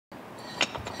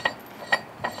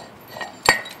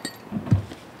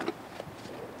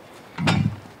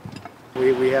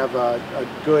We have a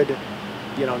good,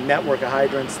 network of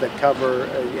hydrants that cover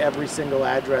every single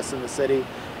address in the city,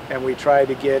 and we try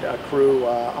to get a crew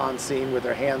on scene with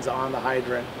their hands on the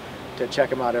hydrant to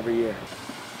check them out every year.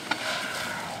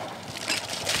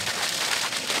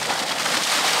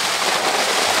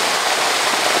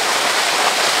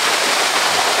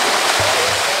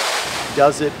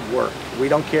 Does it work? We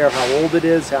don't care how old it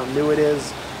is, how new it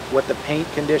is, what the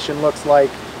paint condition looks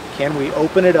like. Can we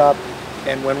open it up,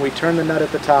 and when we turn the nut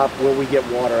at the top, will we get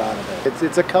water out of it?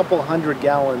 It's a couple 100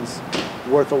 gallons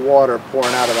worth of water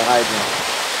pouring out of the hydrant.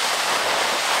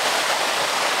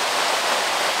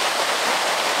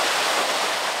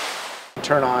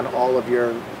 Turn on all of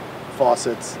your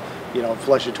faucets,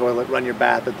 flush your toilet, run your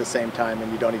bath at the same time,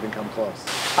 and you don't even come close.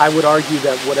 I would argue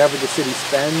that whatever the city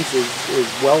spends is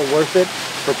well worth it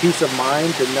for peace of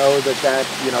mind to know that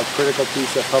critical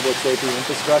piece of public safety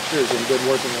infrastructure is in good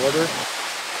working order.